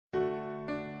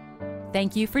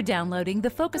Thank you for downloading the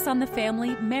Focus on the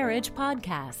Family Marriage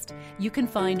podcast. You can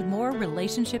find more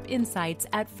relationship insights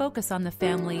at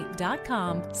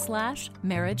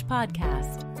focusonthefamily.com/marriage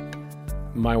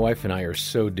podcast. My wife and I are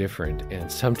so different,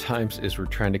 and sometimes as we're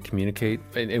trying to communicate,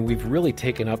 and we've really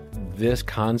taken up this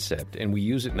concept, and we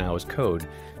use it now as code,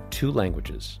 2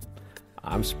 languages.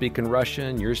 I'm speaking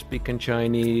Russian, you're speaking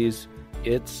Chinese.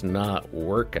 It's not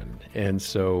working. And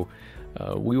so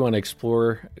we want to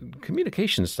explore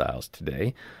communication styles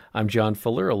today. I'm John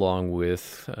Fuller, along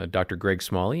with Dr. Greg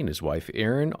Smalley and his wife,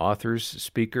 Erin, authors,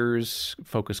 speakers,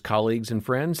 Focus colleagues, and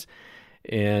friends.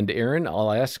 And Erin,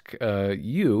 I'll ask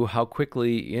you, how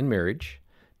quickly in marriage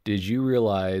did you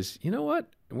realize, you know what?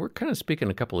 We're kind of speaking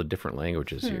a couple of different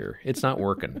languages here. It's not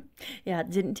working. Yeah,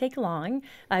 it didn't take long.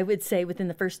 I would say within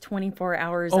the first 24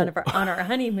 hours on our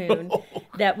honeymoon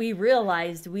that we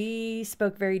realized we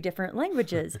spoke very different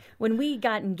languages. When we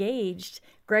got engaged,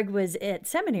 Greg was at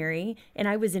seminary and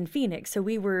I was in Phoenix. So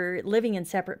we were living in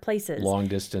separate places. Long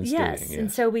distance dating. Yes.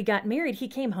 And so we got married. He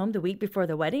came home the week before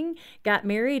the wedding, got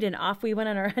married, and off we went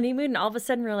on our honeymoon. And all of a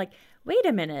sudden we're like, wait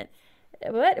a minute.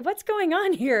 What's going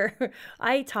on here?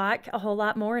 I talk a whole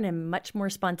lot more and am much more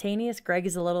spontaneous. Greg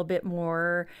is a little bit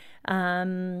more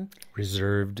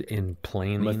reserved in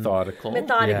planning. Methodical.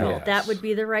 Yes. That would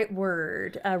be the right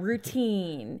word.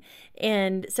 Routine.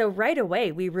 And so right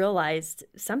away we realized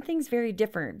something's very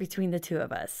different between the two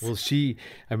of us. Well, I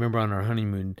remember on our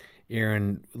honeymoon,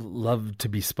 Erin loved to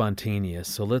be spontaneous.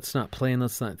 So let's not plan,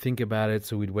 let's not think about it.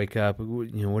 So we'd wake up,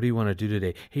 what do you want to do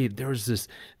today? Hey, there's this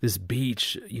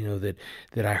beach,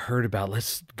 that I heard about.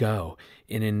 Let's go.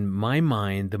 And in my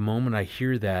mind, the moment I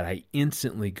hear that, I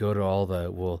instantly go to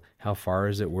all how far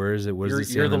is it? Where is it? What does it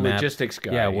say You're on the map? Logistics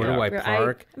guy. Yeah, where do I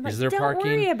park? Is there parking?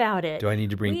 Don't worry about it. Do I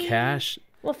need to bring cash?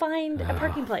 We'll find a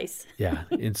parking place. Yeah.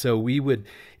 And so it would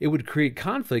create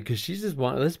conflict because she just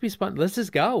let's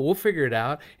just go. We'll figure it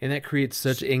out. And that creates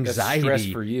such anxiety. That's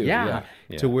stress for you. Yeah.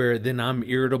 To where then I'm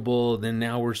irritable. Then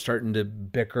now we're starting to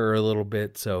bicker a little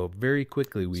bit. So very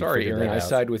quickly we Sorry, figured Erin, that out. I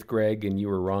side with Greg and you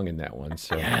were wrong in that one.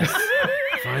 So. Yes.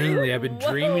 Finally, I've been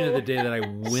dreaming of the day that I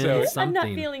win something. I'm not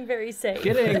feeling very safe.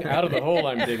 Getting out of the hole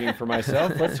I'm digging for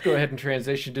myself, let's go ahead and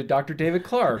transition to Dr. David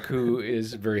Clark, who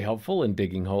is very helpful in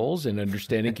digging holes and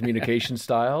understanding communication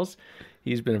styles.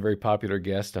 He's been a very popular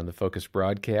guest on the Focus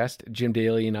broadcast. Jim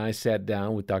Daly and I sat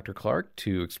down with Dr. Clark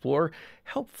to explore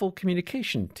helpful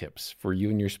communication tips for you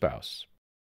and your spouse.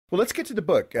 Well, let's get to the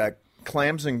book.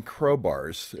 Clams and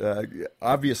crowbars.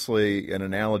 Obviously, an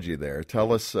analogy there.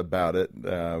 Tell us about it.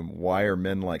 Why are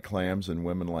men like clams and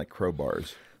women like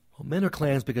crowbars? Well, men are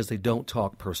clams because they don't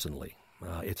talk personally.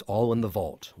 It's all in the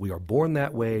vault. We are born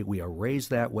that way. We are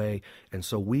raised that way. And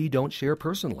so we don't share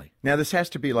personally. Now, this has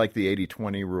to be like the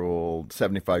 80-20 rule,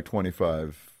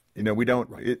 75-25. We don't,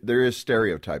 there is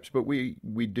stereotypes, but we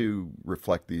do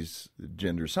reflect these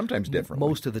genders sometimes differently.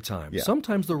 Most of the time. Yeah.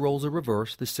 Sometimes the roles are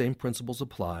reversed. The same principles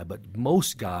apply, but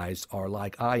most guys are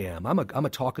like I am. I'm a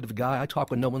talkative guy. I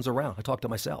talk when no one's around. I talk to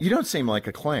myself. You don't seem like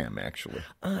a clam, actually.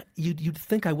 You'd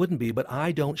think I wouldn't be, but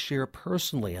I don't share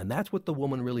personally, and that's what the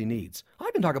woman really needs.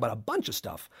 I can talk about a bunch of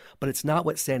stuff, but it's not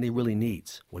what Sandy really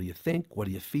needs. What do you think? What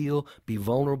do you feel? Be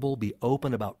vulnerable. Be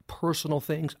open about personal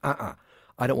things.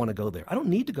 I don't want to go there. I don't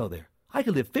need to go there. I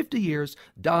could live 50 years,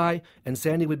 die, and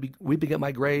Sandy would be at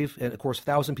my grave, and of course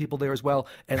 1,000 people there as well,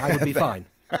 and I would be fine.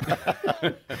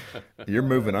 You're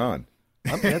moving on.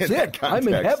 That's it. I'm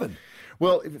in heaven.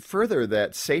 Well, further,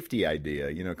 that safety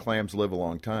idea, clams live a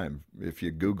long time if you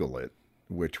Google it,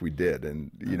 which we did. And,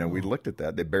 we looked at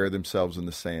that. They bury themselves in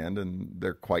the sand, and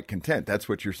they're quite content. That's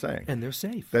what you're saying. And they're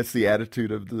safe. That's the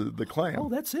attitude of the clam. Oh,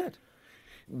 that's it.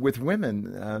 With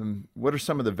women, what are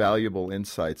some of the valuable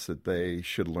insights that they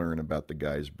should learn about the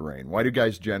guy's brain? Why do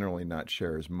guys generally not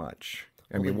share as much?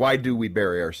 Why do we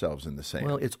bury ourselves in the sand?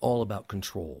 Well, it's all about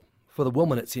control. For the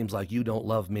woman, it seems like you don't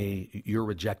love me, you're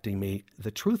rejecting me.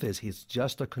 The truth is, he's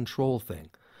just a control thing.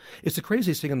 It's the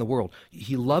craziest thing in the world.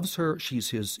 He loves her.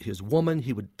 She's his woman.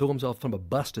 He would throw himself from a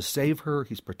bus to save her.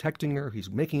 He's protecting her.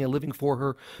 He's making a living for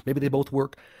her. Maybe they both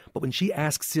work. But when she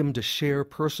asks him to share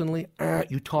personally,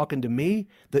 you talking to me?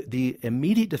 The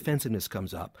immediate defensiveness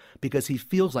comes up because he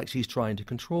feels like she's trying to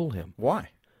control him. Why?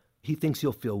 He thinks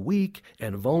he'll feel weak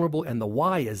and vulnerable. And the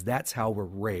why is that's how we're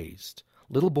raised.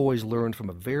 Little boys learn from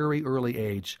a very early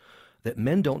age that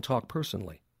men don't talk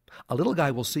personally. A little guy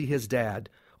will see his dad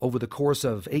over the course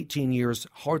of 18 years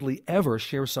hardly ever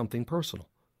share something personal.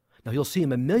 Now, he'll see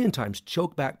him a million times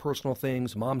choke back personal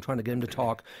things, mom trying to get him to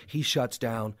talk, he shuts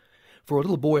down. For a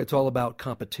little boy, it's all about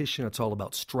competition, it's all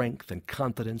about strength and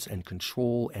confidence and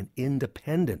control and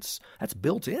independence. That's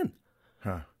built in.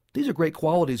 These are great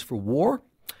qualities for war.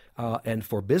 and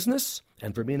for business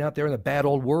and for being out there in the bad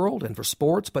old world and for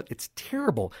sports, but it's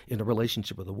terrible in a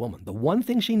relationship with a woman. The one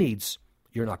thing she needs,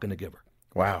 you're not going to give her.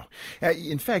 Wow.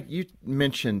 In fact, you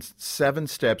mentioned 7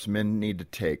 steps men need to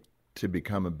take to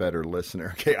become a better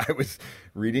listener. Okay, I was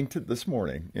reading this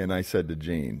morning, and I said to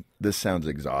Jean, this sounds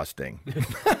exhausting.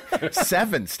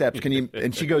 7 steps, can you?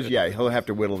 And she goes, yeah, he'll have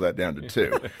to whittle that down to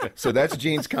 2. So that's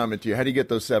Jean's comment to you. How do you get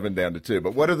those 7 down to 2?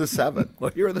 But what are the 7?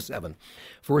 Well, here are the 7.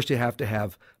 First, you have to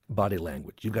have body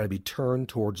language. You've got to be turned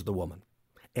towards the woman.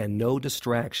 And no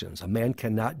distractions. A man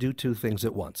cannot do 2 things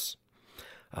at once.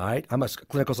 All right? I'm a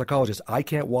clinical psychologist. I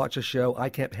can't watch a show. I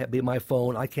can't be on my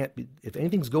phone. If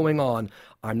anything's going on,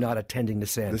 I'm not attending to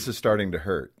Sandy. This is starting to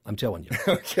hurt. I'm telling you.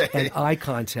 Okay. And eye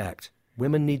contact.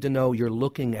 Women need to know you're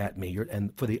looking at me.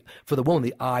 And for the woman,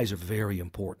 the eyes are very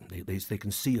important. They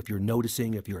can see if you're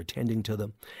noticing, if you're attending to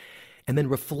them. And then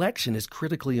reflection is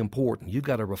critically important. You've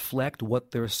got to reflect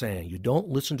what they're saying. You don't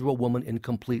listen to a woman in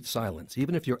complete silence.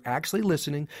 Even if you're actually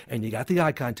listening and you got the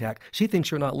eye contact, she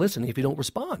thinks you're not listening if you don't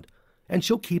respond. And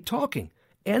she'll keep talking.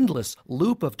 Endless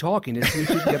loop of talking until you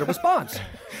can get a response.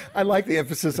 I like the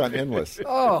emphasis on endless.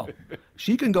 Oh,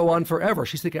 she can go on forever.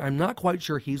 She's thinking, I'm not quite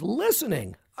sure he's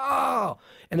listening. Oh,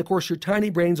 and of course your tiny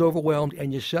brain's overwhelmed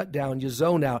and you shut down, you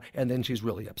zone out, and then she's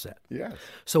really upset. Yes.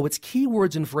 So it's key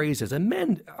words and phrases, and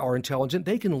men are intelligent.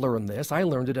 They can learn this. I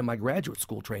learned it in my graduate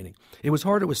school training. It was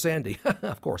harder with Sandy,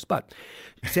 of course, but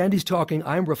Sandy's talking,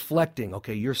 I'm reflecting.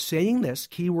 Okay, you're saying this,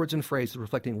 key words and phrases,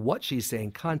 reflecting what she's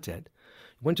saying, content.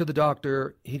 Went to the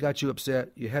doctor, he got you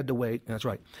upset, you had to wait, that's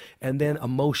right. And then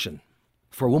emotion.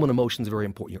 For a woman, emotion is very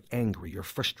important. You're angry, you're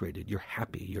frustrated, you're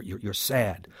happy, you're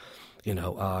sad.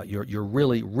 You're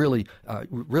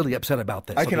really upset about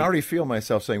this. I can already feel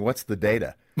myself saying, what's the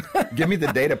data? Give me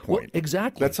the data point. Well,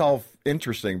 exactly. That's all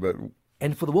interesting, but...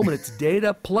 And for the woman, it's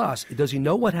data plus, does he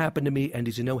know what happened to me and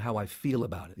does he know how I feel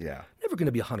about it? Yeah. Never going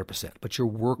to be 100%, but you're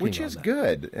working on that. Which is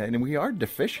good, and we are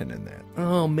deficient in that.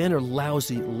 Oh, men are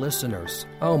lousy listeners.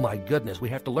 Oh, my goodness, we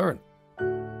have to learn.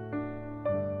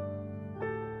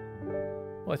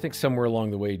 Well, I think somewhere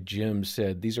along the way, Jim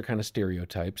said these are kind of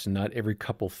stereotypes, and not every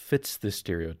couple fits this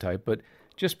stereotype, but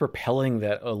just propelling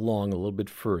that along a little bit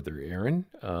further, Aaron,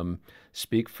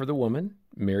 speak for the woman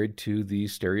married to the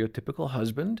stereotypical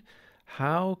husband.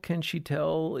 How can she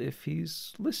tell if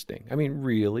he's listening? I mean,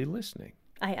 really listening?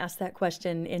 I ask that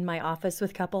question in my office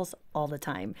with couples all the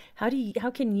time. How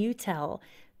can you tell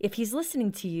if he's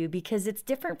listening to you? Because it's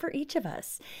different for each of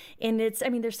us. And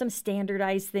there's some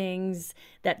standardized things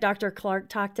that Dr. Clark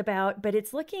talked about, but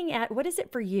it's looking at what is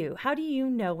it for you? How do you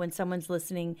know when someone's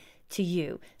listening to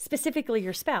you, specifically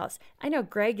your spouse? I know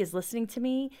Greg is listening to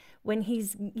me when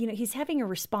he's having a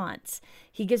response.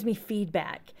 He gives me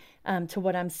feedback to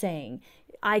what I'm saying.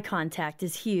 Eye contact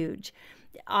is huge.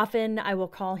 Often I will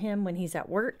call him when he's at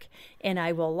work and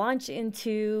I will launch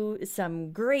into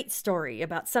some great story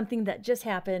about something that just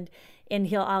happened,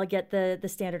 and I'll get the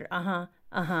standard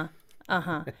and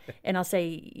I'll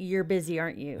say, you're busy,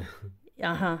 aren't you?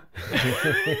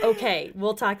 Okay,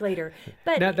 we'll talk later.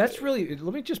 But now that's really,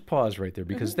 let me just pause right there,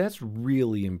 because that's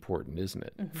really important, isn't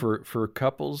it? For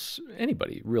couples,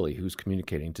 anybody really who's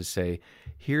communicating, to say,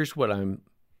 here's what I'm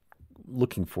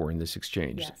looking for in this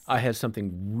exchange. Yes. I have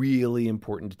something really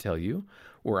important to tell you,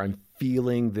 or I'm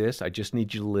feeling this, I just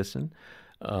need you to listen.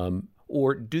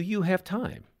 Or do you have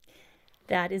time?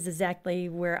 That is exactly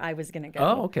where I was going to go.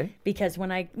 Oh, okay. Because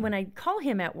when I call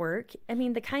him at work,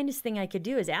 the kindest thing I could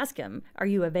do is ask him, are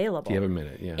you available? Do you have a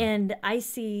minute? Yeah. And I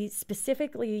see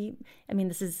specifically,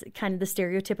 this is kind of the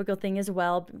stereotypical thing as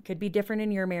well, could be different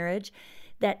in your marriage,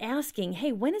 that asking,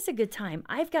 hey, when is a good time?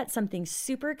 I've got something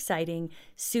super exciting,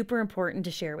 super important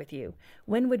to share with you.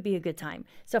 When would be a good time?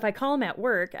 So if I call him at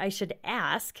work, I should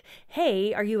ask,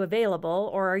 hey, are you available?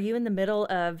 Or are you in the middle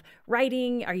of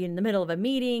writing? Are you in the middle of a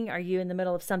meeting? Are you in the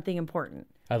middle of something important?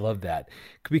 I love that,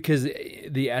 because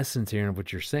the essence, Aaron, of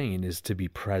what you're saying is to be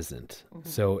present.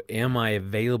 So am I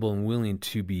available and willing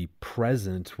to be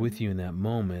present with you in that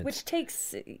moment? Which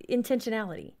takes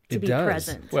intentionality to be does.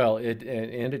 present. Well,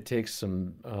 it takes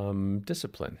some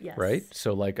discipline, Yes. right?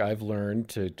 So like I've learned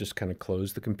to just kind of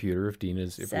close the computer if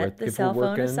Dina's Set the if cell we're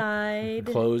phone working, aside.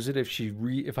 close it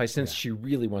if I sense she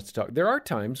really wants to talk. There are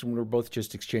times when we're both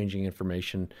just exchanging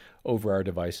information over our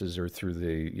devices or through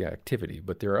the activity,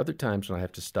 but there are other times when I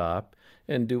have to stop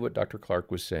and do what Dr.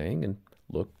 Clark was saying and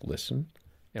look, listen,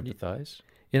 empathize.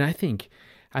 And I think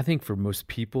for most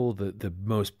people, the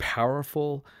most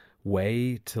powerful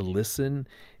way to listen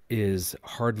is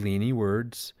hardly any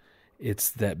words.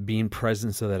 It's that being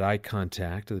present, so that eye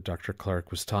contact that Dr. Clark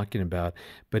was talking about.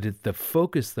 But the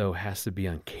focus, though, has to be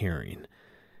on caring.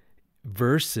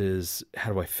 versus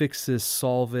how do I fix this,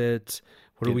 solve it?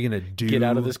 What are we going to do? Get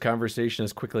out of this conversation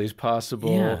as quickly as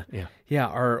possible. Yeah.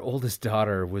 Our oldest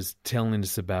daughter was telling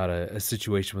us about a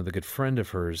situation with a good friend of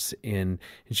hers, and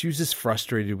she was just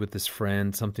frustrated with this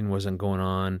friend. Something wasn't going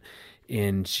on,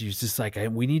 and she was just like,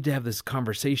 "We need to have this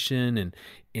conversation," and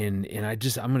I'm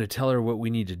going to tell her what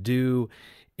we need to do.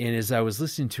 And as I was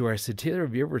listening to her, I said, "Taylor,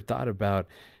 have you ever thought about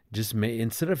just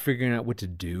instead of figuring out what to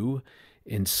do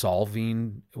and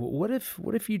solving, what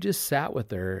if you just sat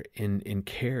with her and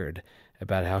cared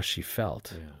about how she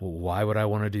felt?" Well, why would I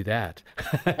want to do that?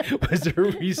 Was her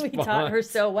response. We taught her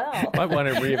so well. I want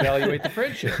to reevaluate the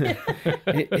friendship.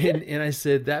 and I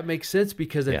said, that makes sense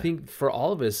because I think for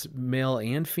all of us, male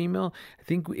and female, I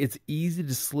think it's easy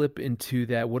to slip into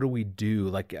that. What do we do?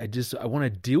 Like, I want to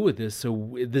deal with this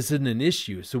so this isn't an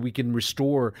issue, so we can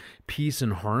restore peace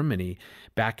and harmony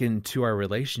back into our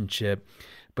relationship.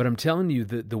 But I'm telling you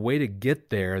that the way to get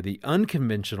there, the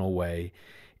unconventional way,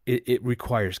 it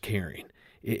requires caring.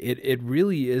 It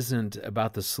really isn't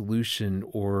about the solution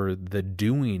or the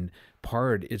doing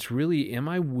part. It's really, am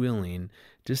I willing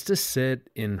just to sit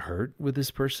and hurt with this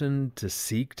person, to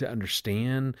seek to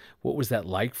understand what was that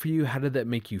like for you? How did that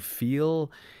make you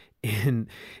feel? And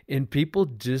people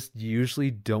just usually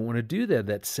don't want to do that.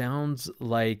 That sounds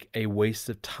like a waste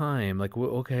of time. Like, well,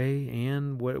 okay,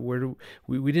 and where do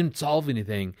we didn't solve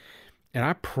anything. And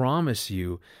I promise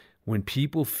you, when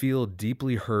people feel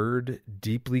deeply heard,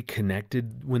 deeply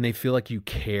connected, when they feel like you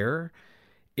care,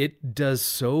 it does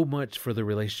so much for the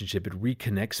relationship. It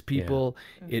reconnects people.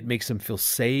 Yeah. It makes them feel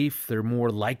safe. They're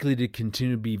more likely to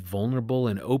continue to be vulnerable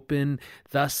and open.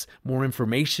 Thus, more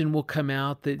information will come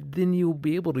out that then you'll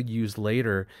be able to use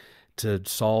later to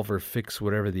solve or fix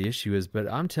whatever the issue is. But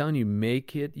I'm telling you,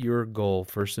 make it your goal,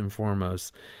 first and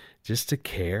foremost, just to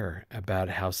care about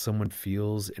how someone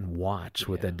feels and watch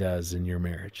what that does in your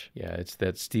marriage. Yeah, it's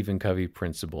that Stephen Covey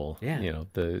principle. Yeah.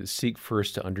 The seek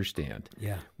first to understand.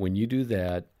 Yeah. When you do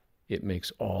that, it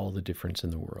makes all the difference in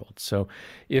the world. So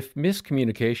if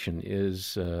miscommunication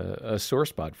is a sore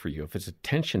spot for you, if it's a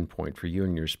tension point for you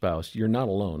and your spouse, you're not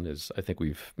alone, as I think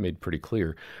we've made pretty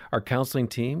clear. Our counseling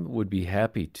team would be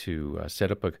happy to set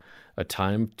up a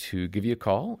time to give you a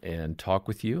call and talk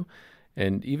with you,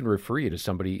 and even refer you to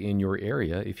somebody in your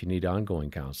area if you need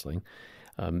ongoing counseling.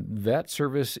 That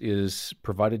service is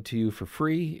provided to you for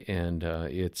free, and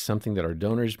it's something that our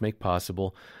donors make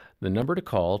possible. The number to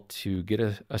call to get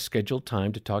a scheduled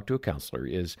time to talk to a counselor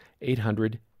is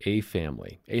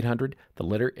 800-A-FAMILY. 800, the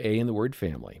letter A in the word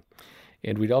family.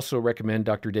 And we'd also recommend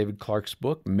Dr. David Clark's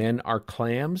book, Men Are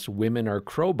Clams, Women Are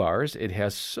Crowbars. It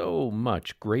has so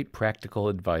much great practical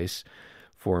advice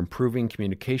for improving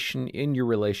communication in your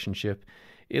relationship.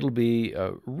 It'll be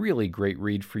a really great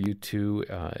read for you two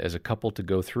as a couple to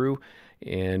go through,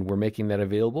 and we're making that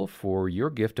available for your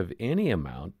gift of any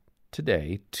amount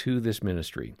today to this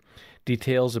ministry.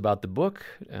 Details about the book,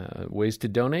 ways to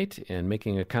donate, and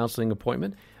making a counseling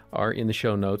appointment are in the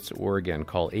show notes, or again,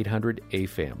 call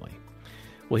 800-A-FAMILY.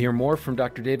 We'll hear more from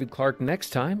Dr. David Clark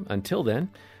next time. Until then,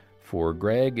 for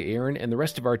Greg, Aaron, and the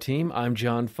rest of our team, I'm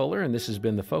John Fuller, and this has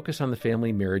been the Focus on the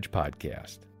Family Marriage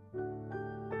Podcast.